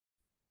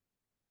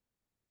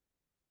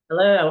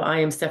Hello,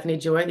 I am Stephanie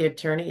Joy, the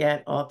attorney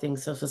at All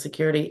Things Social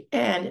Security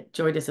and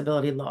Joy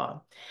Disability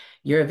Law.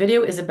 Your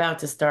video is about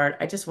to start.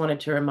 I just wanted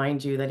to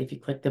remind you that if you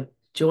click the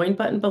join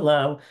button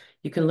below,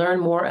 you can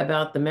learn more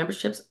about the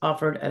memberships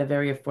offered at a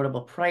very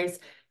affordable price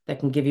that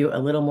can give you a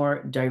little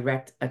more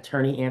direct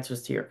attorney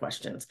answers to your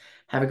questions.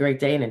 Have a great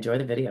day and enjoy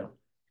the video.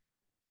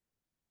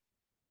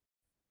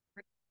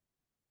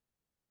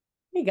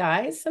 Hey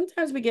guys,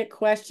 sometimes we get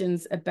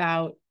questions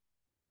about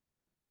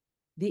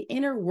the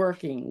inner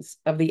workings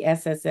of the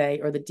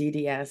SSA or the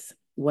DDS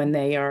when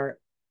they are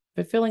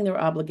fulfilling their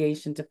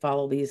obligation to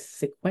follow the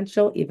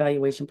sequential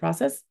evaluation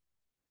process.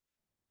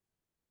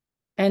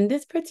 And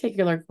this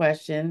particular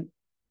question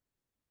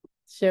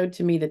showed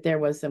to me that there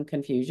was some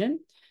confusion.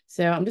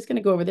 So I'm just going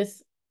to go over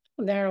this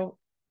narrow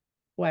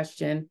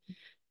question,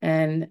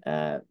 and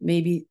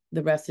maybe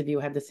the rest of you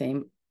had the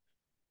same,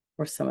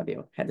 or some of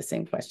you had the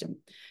same question.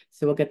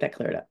 So we'll get that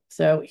cleared up.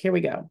 So here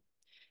we go.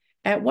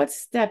 At what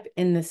step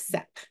in the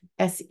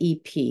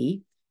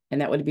SEP,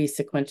 and that would be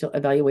sequential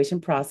evaluation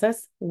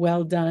process,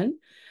 well done,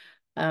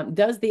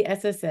 does the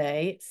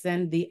SSA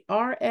send the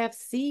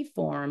RFC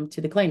form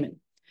to the claimant?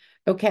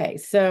 Okay,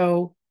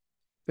 so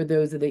for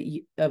those of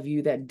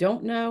you that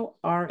don't know,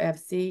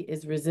 RFC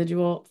is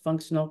residual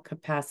functional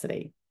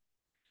capacity.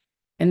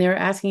 And they're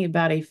asking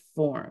about a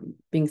form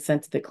being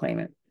sent to the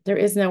claimant. There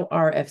is no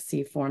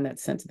RFC form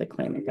that's sent to the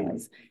claimant,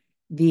 guys.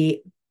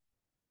 The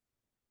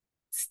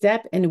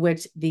step in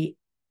which the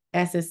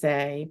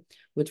SSA,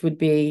 which would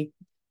be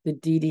the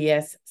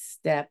DDS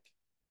step,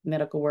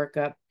 medical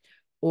workup,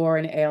 or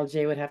an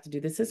ALJ would have to do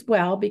this as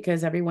well,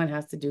 because everyone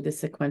has to do the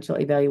sequential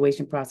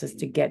evaluation process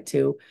to get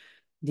to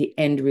the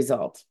end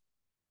result.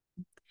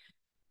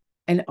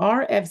 An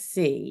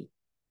RFC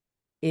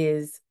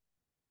is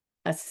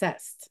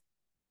assessed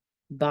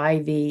by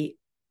the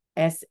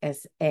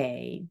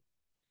SSA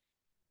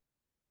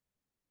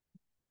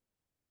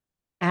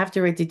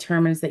after it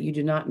determines that you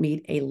do not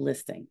meet a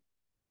listing.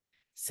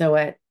 So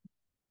at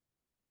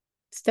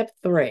step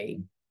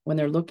 3, when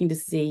they're looking to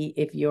see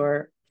if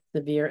your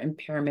severe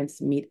impairments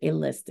meet a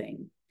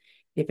listing,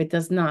 if it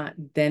does not,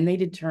 then they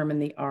determine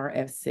the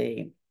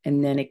RFC,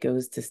 and then it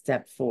goes to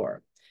step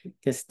 4,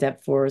 because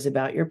step 4 is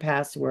about your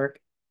past work.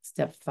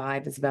 Step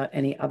 5 is about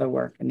any other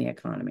work in the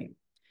economy.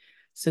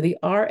 So the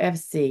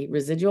RFC,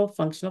 residual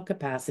functional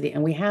capacity,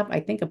 and we have, I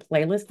think, a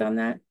playlist on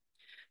that.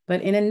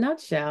 But in a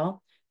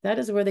nutshell, that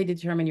is where they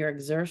determine your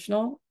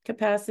exertional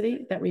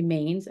capacity that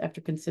remains after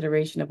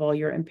consideration of all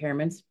your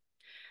impairments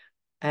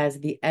as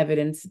the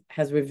evidence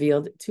has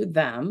revealed to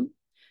them.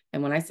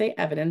 And when I say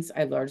evidence,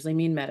 I largely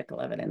mean medical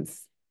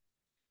evidence.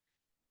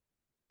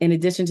 In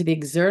addition to the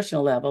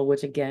exertional level,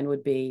 which again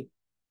would be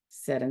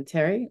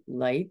sedentary,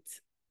 light,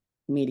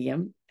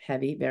 medium,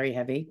 heavy, very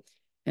heavy,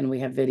 and we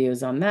have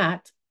videos on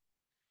that,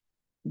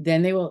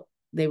 then they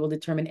will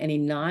determine any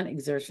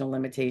non-exertional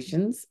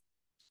limitations.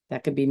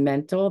 That could be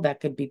mental,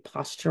 that could be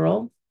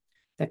postural,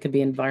 that could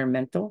be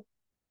environmental.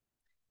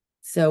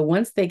 So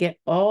once they get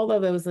all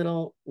of those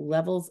little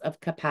levels of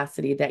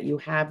capacity that you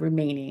have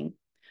remaining,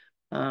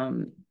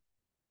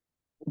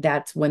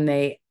 that's when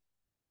they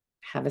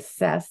have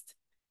assessed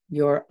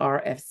your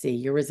RFC,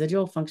 your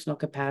residual functional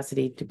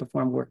capacity to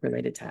perform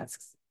work-related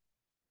tasks.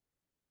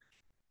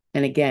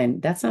 And again,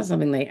 that's not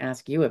something they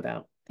ask you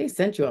about. They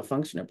sent you a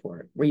function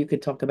report where you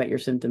could talk about your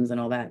symptoms and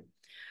all that.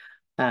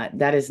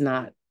 That is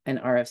not an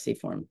RFC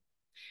form.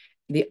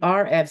 The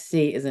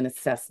RFC is an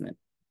assessment.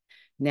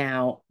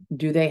 Now,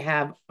 do they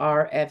have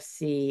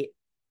RFC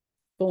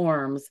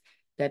forms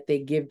that they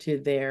give to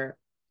their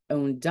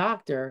own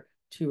doctor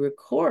to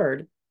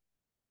record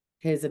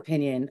his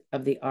opinion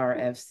of the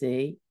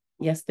RFC?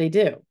 Yes, they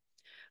do.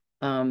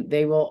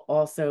 They will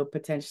also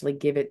potentially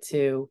give it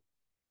to,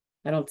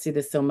 I don't see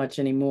this so much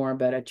anymore,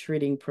 but a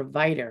treating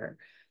provider.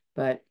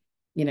 But,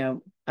 you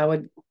know, I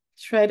would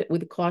tread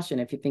with caution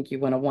if you think you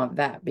want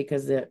that,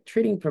 because the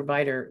treating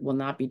provider will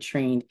not be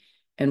trained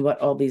in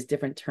what all these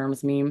different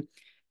terms mean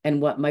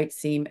and what might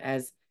seem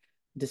as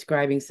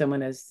describing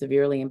someone as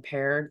severely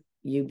impaired,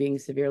 you being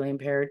severely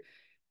impaired,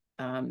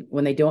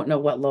 when they don't know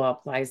what law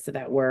applies to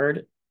that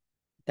word,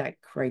 that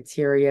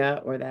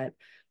criteria, or that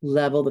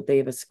level that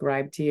they've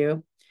ascribed to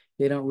you.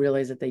 They don't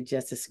realize that they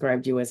just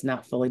described you as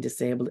not fully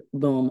disabled,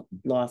 boom,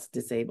 lost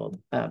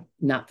disabled,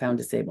 not found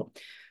disabled.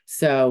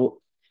 So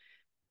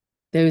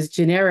those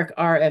generic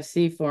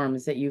RFC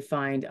forms that you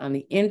find on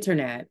the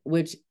internet,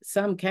 which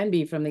some can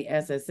be from the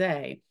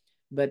SSA,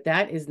 but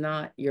that is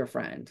not your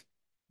friend.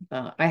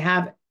 I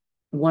have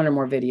one or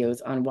more videos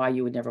on why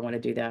you would never want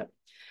to do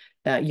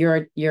that.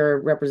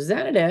 Your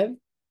representative,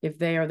 if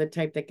they are the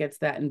type that gets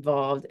that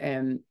involved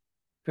and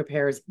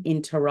prepares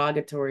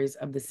interrogatories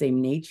of the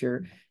same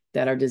nature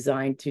that are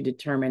designed to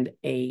determine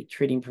a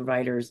treating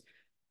provider's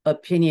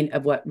opinion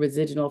of what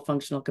residual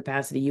functional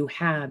capacity you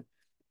have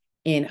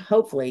in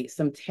hopefully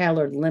some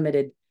tailored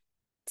limited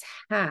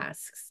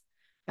tasks,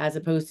 as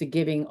opposed to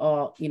giving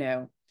all,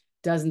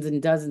 dozens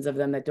and dozens of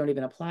them that don't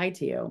even apply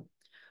to you.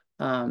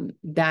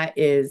 That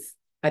is,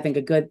 I think,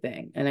 a good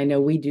thing. And I know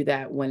we do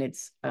that when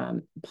it's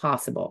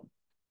possible.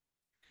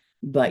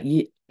 But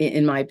you,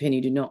 in my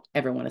opinion, you do not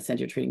ever want to send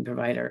your treating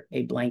provider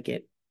a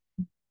blanket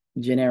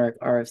generic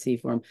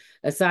RFC form,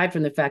 aside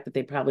from the fact that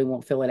they probably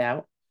won't fill it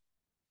out.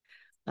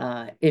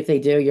 If they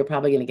do, you're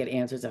probably going to get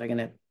answers that are going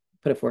to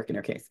put a fork in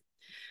your case.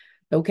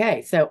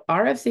 Okay, so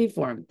RFC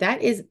form,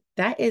 that is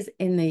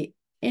in the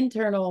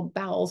internal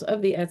bowels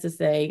of the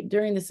SSA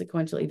during the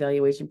sequential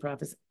evaluation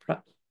process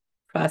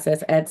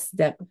at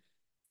step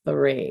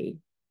 3.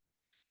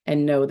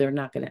 And no, they're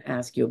not going to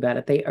ask you about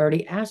it. They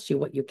already asked you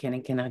what you can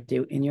and cannot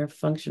do in your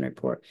function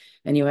report.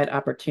 And you had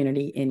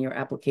opportunity in your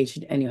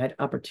application, and you had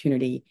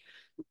opportunity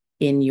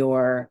in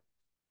your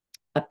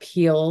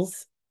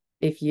appeals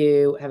if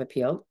you have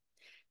appealed.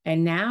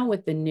 And now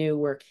with the new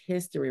work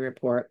history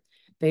report,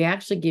 they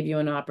actually give you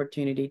an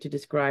opportunity to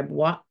describe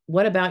what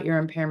about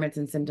your impairments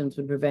and symptoms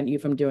would prevent you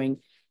from doing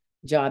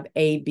job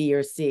A, B,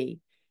 or C,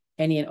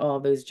 any and all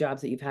of those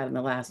jobs that you've had in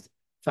the last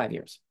 5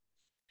 years.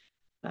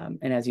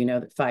 And as you know,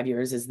 that 5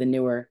 years is the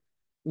newer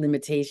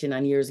limitation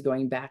on years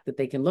going back that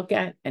they can look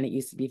at. And it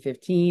used to be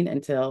 15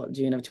 until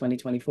June of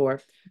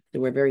 2024. So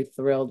we're very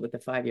thrilled with the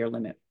 5-year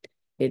limit.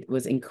 It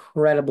was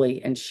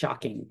incredibly and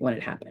shocking when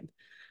it happened.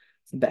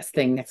 It's the best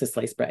thing next to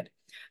sliced bread.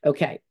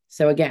 Okay,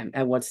 so again,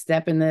 at what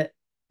step in the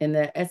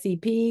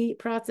SEP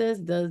process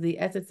does the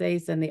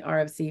SSA send the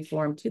RFC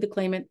form to the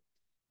claimant?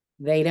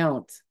 They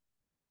don't.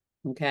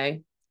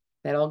 Okay,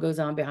 that all goes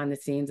on behind the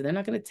scenes, and they're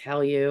not going to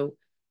tell you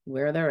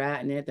where they're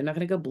at in it. They're not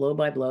going to go blow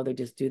by blow. They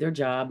just do their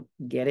job,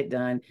 get it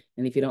done,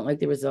 and if you don't like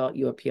the result,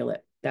 you appeal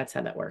it. That's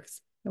how that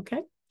works. Okay,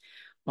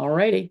 all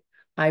righty.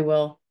 I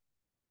will.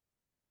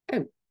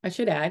 Oh, I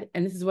should add,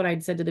 and this is what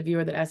I'd said to the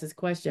viewer that asked this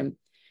question.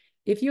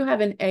 If you have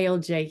an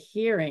ALJ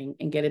hearing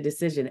and get a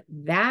decision,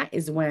 that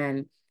is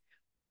when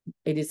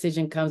a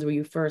decision comes where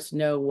you first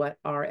know what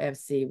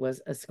RFC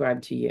was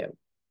ascribed to you.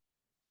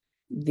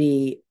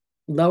 The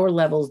lower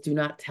levels do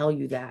not tell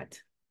you that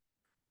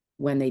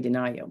when they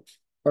deny you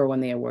or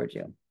when they award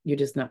you. You're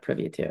just not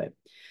privy to it.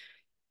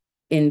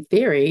 In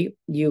theory,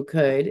 you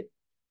could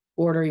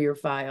order your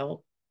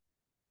file,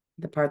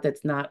 the part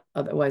that's not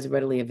otherwise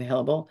readily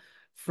available,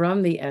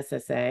 from the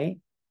SSA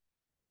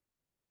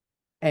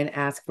and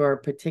ask for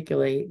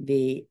particularly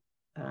the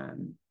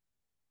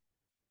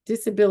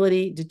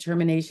disability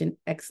determination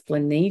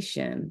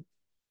explanation.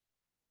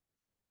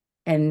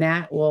 And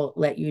that will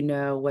let you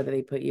know whether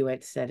they put you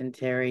at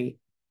sedentary,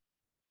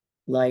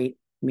 light,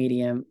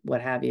 medium,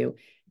 what have you.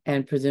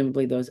 And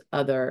presumably those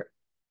other,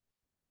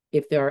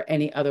 if there are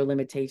any other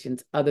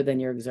limitations other than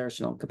your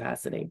exertional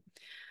capacity.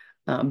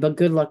 But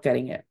good luck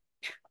getting it.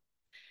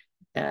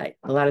 A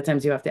lot of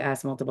times you have to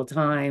ask multiple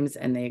times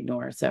and they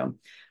ignore. So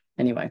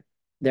anyway,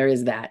 there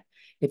is that.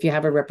 If you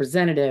have a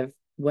representative,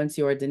 once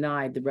you are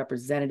denied, the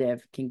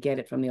representative can get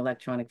it from the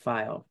electronic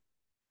file.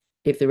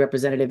 If the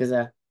representative is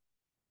a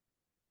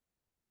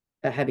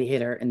heavy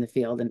hitter in the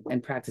field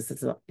and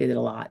practices it a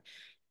lot,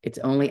 it's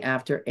only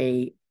after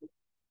and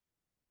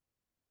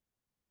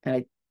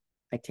I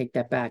take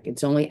that back.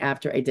 It's only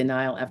after a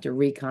denial, after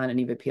recon, and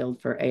you've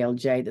appealed for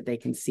ALJ that they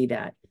can see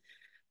that.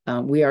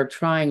 We are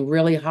trying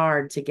really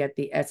hard to get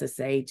the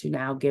SSA to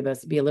now be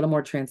a little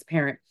more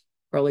transparent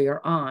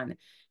earlier on,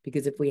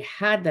 because if we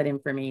had that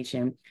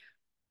information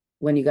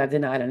when you got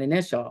denied on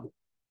initial,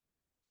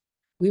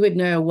 we would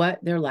know what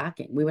they're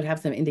lacking. We would have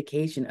some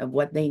indication of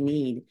what they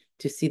need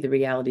to see the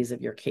realities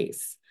of your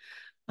case,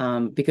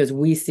 because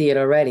we see it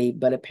already,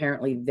 but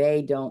apparently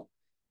they don't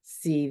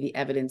see the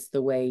evidence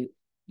the way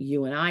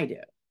you and I do.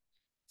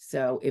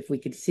 So if we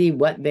could see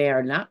what they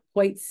are not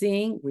quite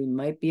seeing, we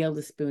might be able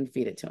to spoon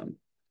feed it to them.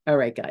 All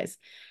right, guys,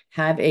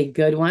 have a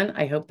good one.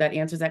 I hope that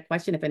answers that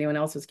question if anyone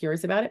else was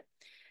curious about it.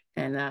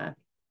 And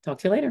talk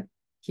to you later.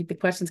 Keep the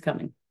questions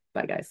coming.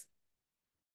 Bye, guys.